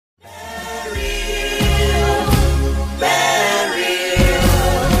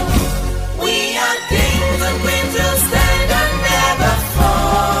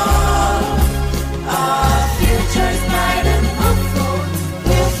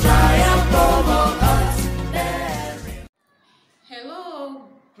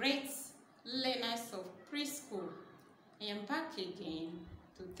back again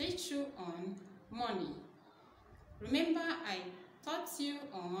to teach you on money. Remember, I taught you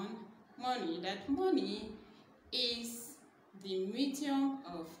on money that money is the medium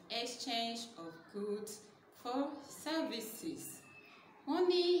of exchange of goods for services.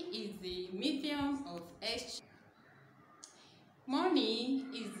 Money is the medium of exchange. Money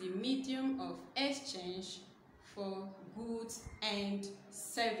is the medium of exchange for goods and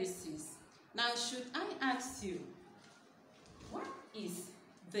services. Now, should I ask you, what is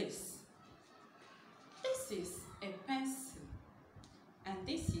this? This is a pencil, and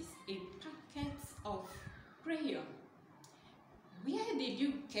this is a packet of crayon. Where did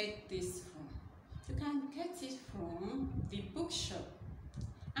you get this from? You can get it from the bookshop.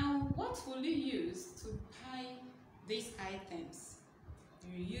 And what will you use to buy these items?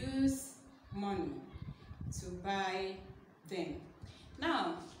 You use money to buy them.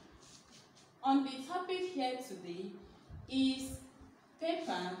 Now, on the topic here today is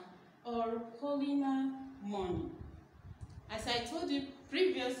paper or polymer money. As I told you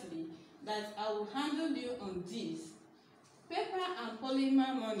previously that I will handle you on this, paper and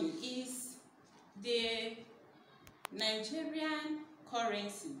polymer money is the Nigerian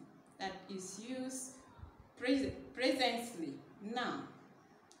currency that is used presently. Now,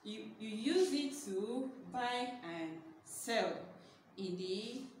 you use it to buy and sell in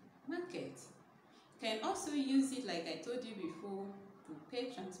the market. You can also use it, like I told you before, to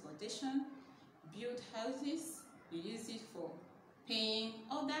pay transportation, build houses. You use it for paying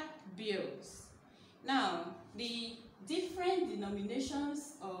other bills. Now, the different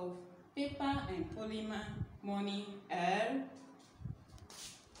denominations of paper and polymer money are: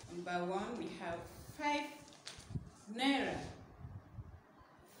 number one, we have 5 naira.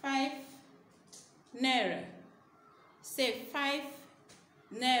 5 naira. Say 5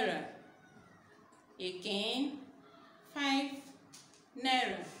 naira. Again, 5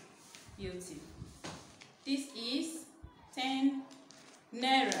 naira. Beautiful. This is 10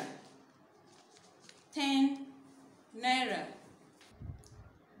 naira. 10 naira.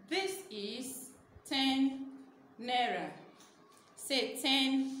 This is 10 naira. Say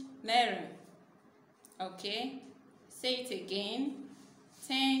 10 naira. Okay. Say it again.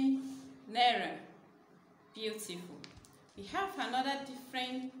 10 naira. Beautiful. We have another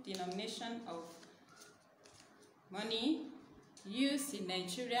different denomination of money used in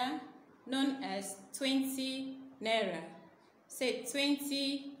Nigeria known as 20 naira. Say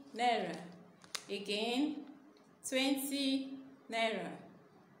 20 naira. Again, 20 naira.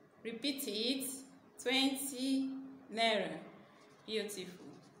 Repeat it. 20 naira. Beautiful.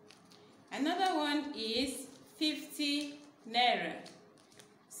 Another one is 50 naira.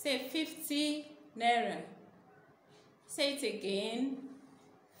 Say 50 naira. Say it again.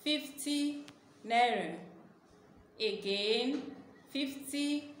 50 naira. Again,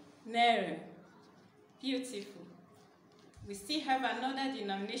 50 naira. Beautiful. We still have another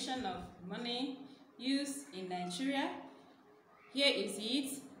denomination of money used in Nigeria. Here is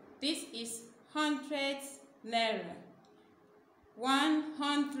it. This is 100 naira.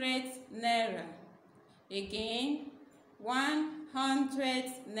 100 naira. Again, 100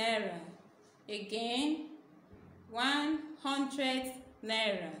 naira. Again, 100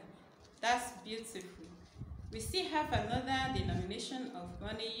 naira. That's beautiful. We still have another denomination of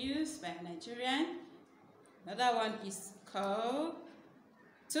money used by Nigerian. Another one is called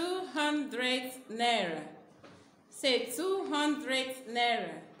 200 naira. Say 200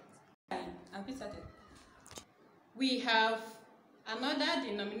 naira. We have another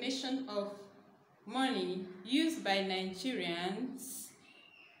denomination of money used by Nigerians,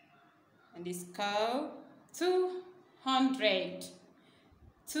 and it's called 200.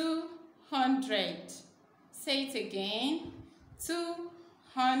 200. Say it again.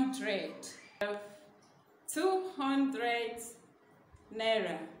 200. 200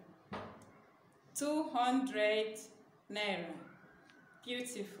 naira. 200 naira.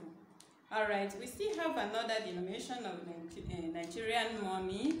 Beautiful. All right, we still have another denomination of Nigerian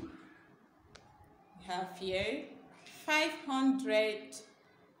money. We have here 500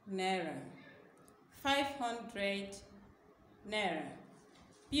 naira. 500 naira.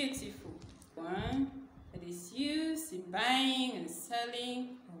 Beautiful. One that is used in buying and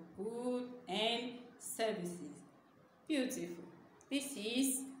selling of goods and services. Beautiful. This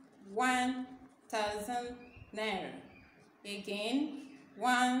is 1,000 naira. Again,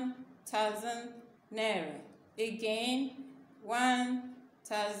 1,000 naira. Again,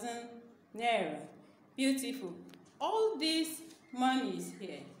 1,000 naira. Beautiful. All these monies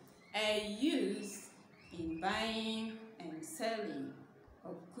here are used in buying and selling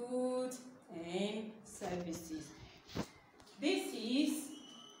of goods and services. This is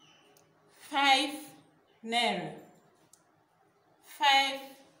 5 naira. 5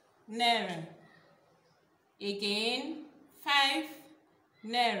 naira. Again, 5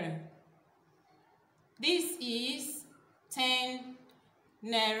 naira. This is 10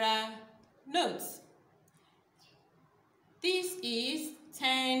 naira note. This is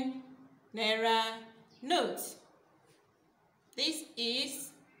 10 naira note. This is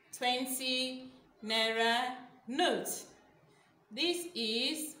 20 naira note. This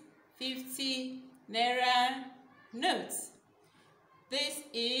is 50 naira note. This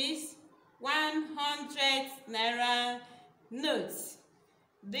is 100 naira note.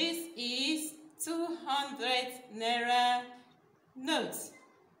 This is 200 naira note.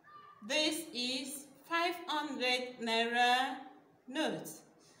 This is 500 naira note.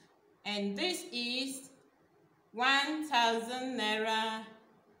 And this is 1000 naira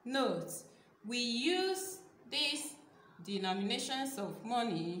note. We use these denominations of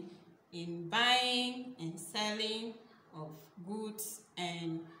money in buying and selling of goods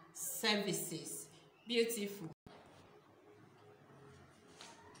and services. Beautiful.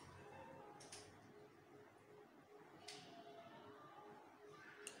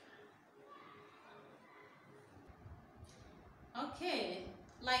 Okay,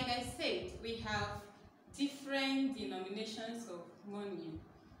 like I said, we have different denominations of money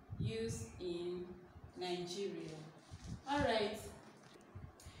used in Nigeria. Alright,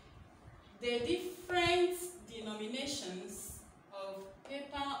 the different denominations of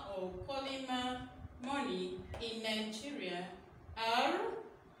paper or polymer money in Nigeria are: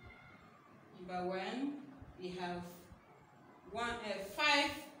 number one, we have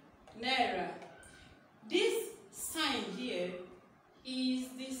 5 naira. This sign here is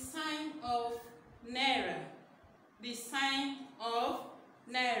the sign of naira. The sign of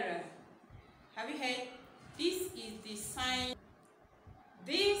naira. Have you heard? This is the sign.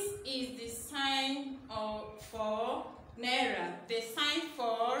 This is the sign for naira. The sign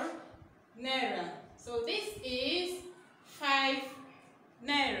for naira. So this is 5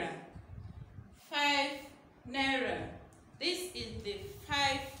 naira. 5 naira. This is the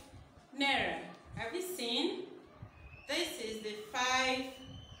 5 naira. Have you seen? This is the 5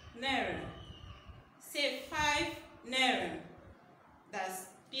 naira. Say 5 naira. That's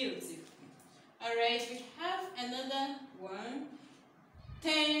beautiful. Alright, we have another one.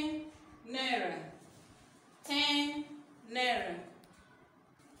 10 naira. 10 naira.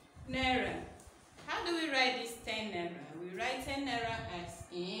 Naira. How do we write this 10 naira? We write 10 naira as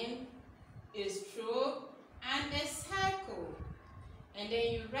in a stroke and a circle. And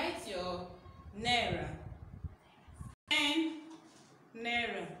then you write your naira. 10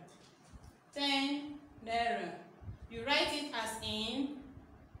 naira. 10 naira. You write it as in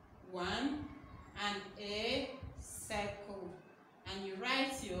 1 and a circle. And you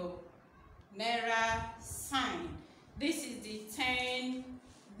write your naira sign. This is the 10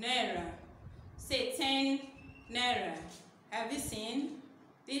 naira. Say 10 naira. Have you seen?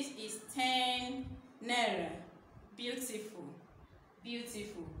 This is 10 naira. Beautiful.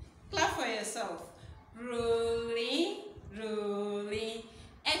 Beautiful. Clap for yourself. Rolling, rolling.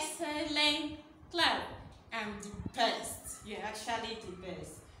 Excellent. Clap. I'm the best. You're actually the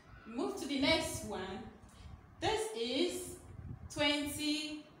best. Move to the next one. This is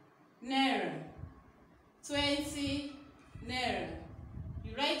 20 naira. 20 naira.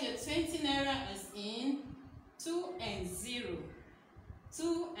 You write your 20 naira as in 2 and 0.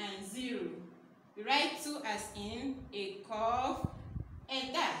 2 and 0. You write 2 as in a curve,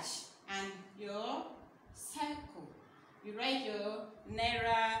 a dash, and your circle. You write your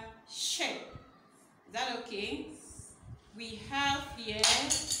naira shape. Is that okay? We have here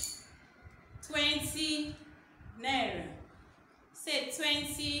 20 naira. Say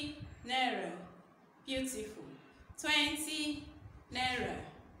 20 naira. Beautiful. 20 naira.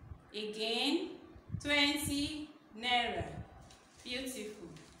 Again, 20 naira. Beautiful.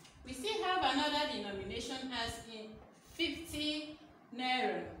 We still have another denomination as in 50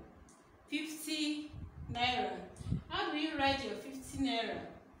 naira. 50 naira. How do you write your 50 naira?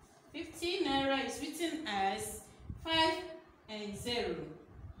 50 naira is written as 5 and 0.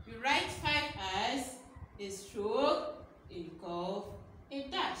 You write 5 as a stroke, a curve, a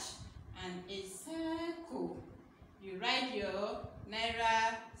dash, and a circle. You write your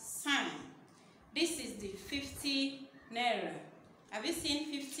naira sign. This is the 50 naira. Have you seen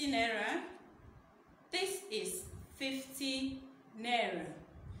 50 naira? This is 50 naira.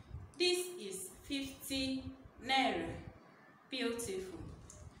 This is 50 naira. Beautiful.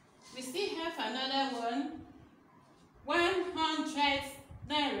 We still have another one. 100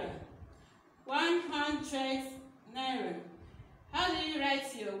 naira. 100 naira. How do you write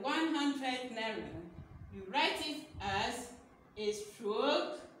your 100 naira? You write it as a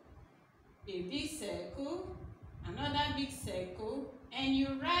stroke, a big circle, another big circle, and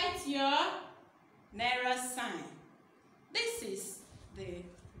you write your naira sign. This is the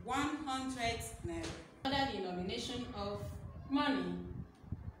 100 naira. Another denomination of money.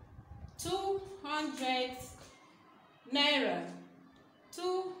 200 naira.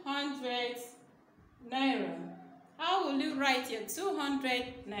 200 naira. How will you write your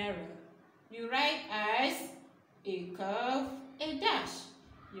 200 naira? You write as a curve, a dash,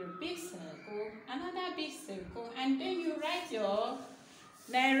 your big circle, another big circle, and then you write your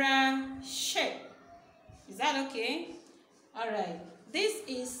naira shape. Is that okay? Alright, this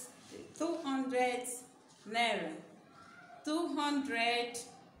is the 200 naira. 200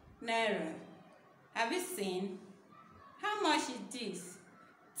 naira. Have you seen? How much is this?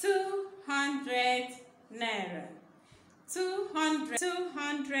 200 naira. 200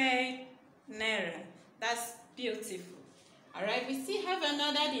 naira. That's beautiful. Alright, we still have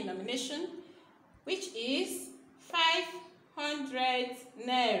another denomination, which is 500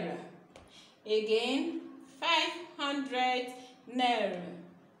 naira. Again, 500 naira.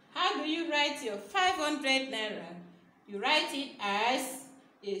 How do you write your 500 naira? You write it as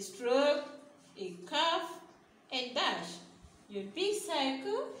a stroke, a curve, a dash, your big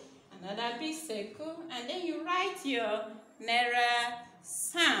circle, another big circle, and then you write your naira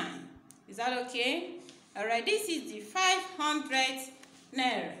sign. Is that okay? Alright, this is the 500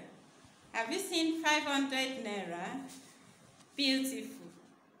 naira. Have you seen 500 naira? Beautiful.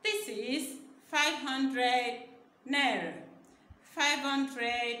 This is 500 naira.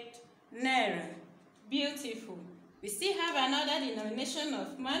 500 naira. Beautiful. We still have another denomination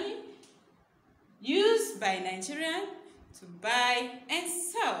of money used by Nigerians to buy and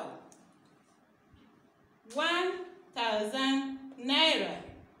sell. 1,000 naira.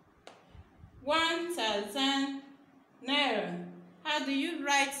 1,000 naira. How do you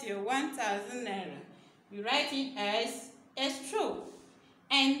write your 1,000 naira? You write it as a stroke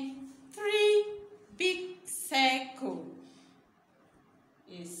and 3 big circles.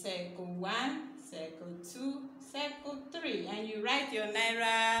 A circle 1, circle 2, circle 3, and you write your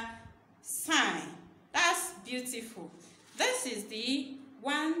naira sign. That's beautiful. This is the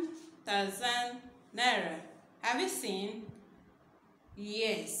 1,000 naira. Have you seen?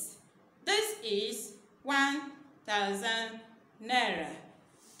 Yes. This is 1,000 naira.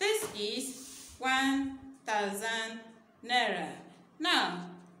 This is 1,000 naira. Now,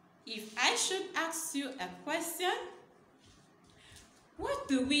 if I should ask you a question, what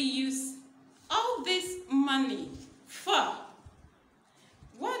do we use all this money for?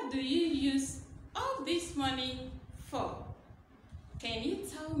 What do you use all this money for? Can you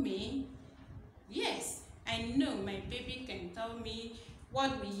tell me? Yes, I know my baby can tell me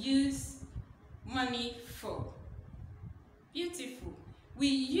what we use money for. Beautiful. We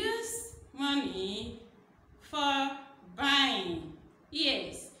use money for buying.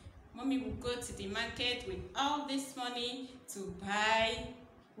 Yes, mommy will go to the market with all this money to buy.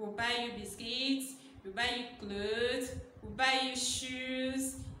 We'll buy you biscuits, we'll buy you clothes, we'll buy you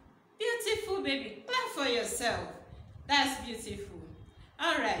shoes. Beautiful, baby. Clap for yourself. That's beautiful.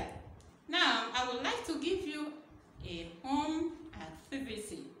 Alright, now I would like to give you a home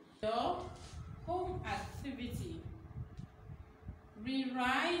activity. Your home activity.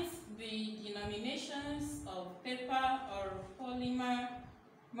 Rewrite the denominations of paper or polymer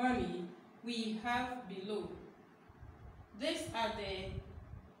money we have below. These are the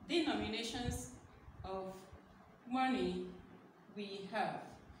denominations of money we have.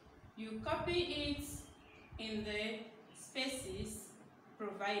 You copy it in the spaces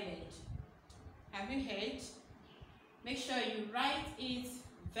provided. Have you heard? Make sure you write it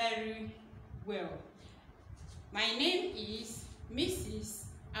very well. My name is Mrs.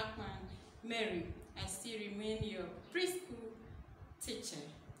 Akpan Mary. I still remain your preschool teacher.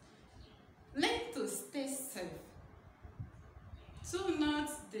 Learn to stay safe. Do not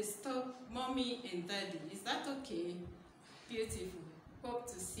disturb mommy and daddy. Is that okay? Beautiful. Hope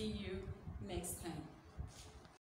to see you next time.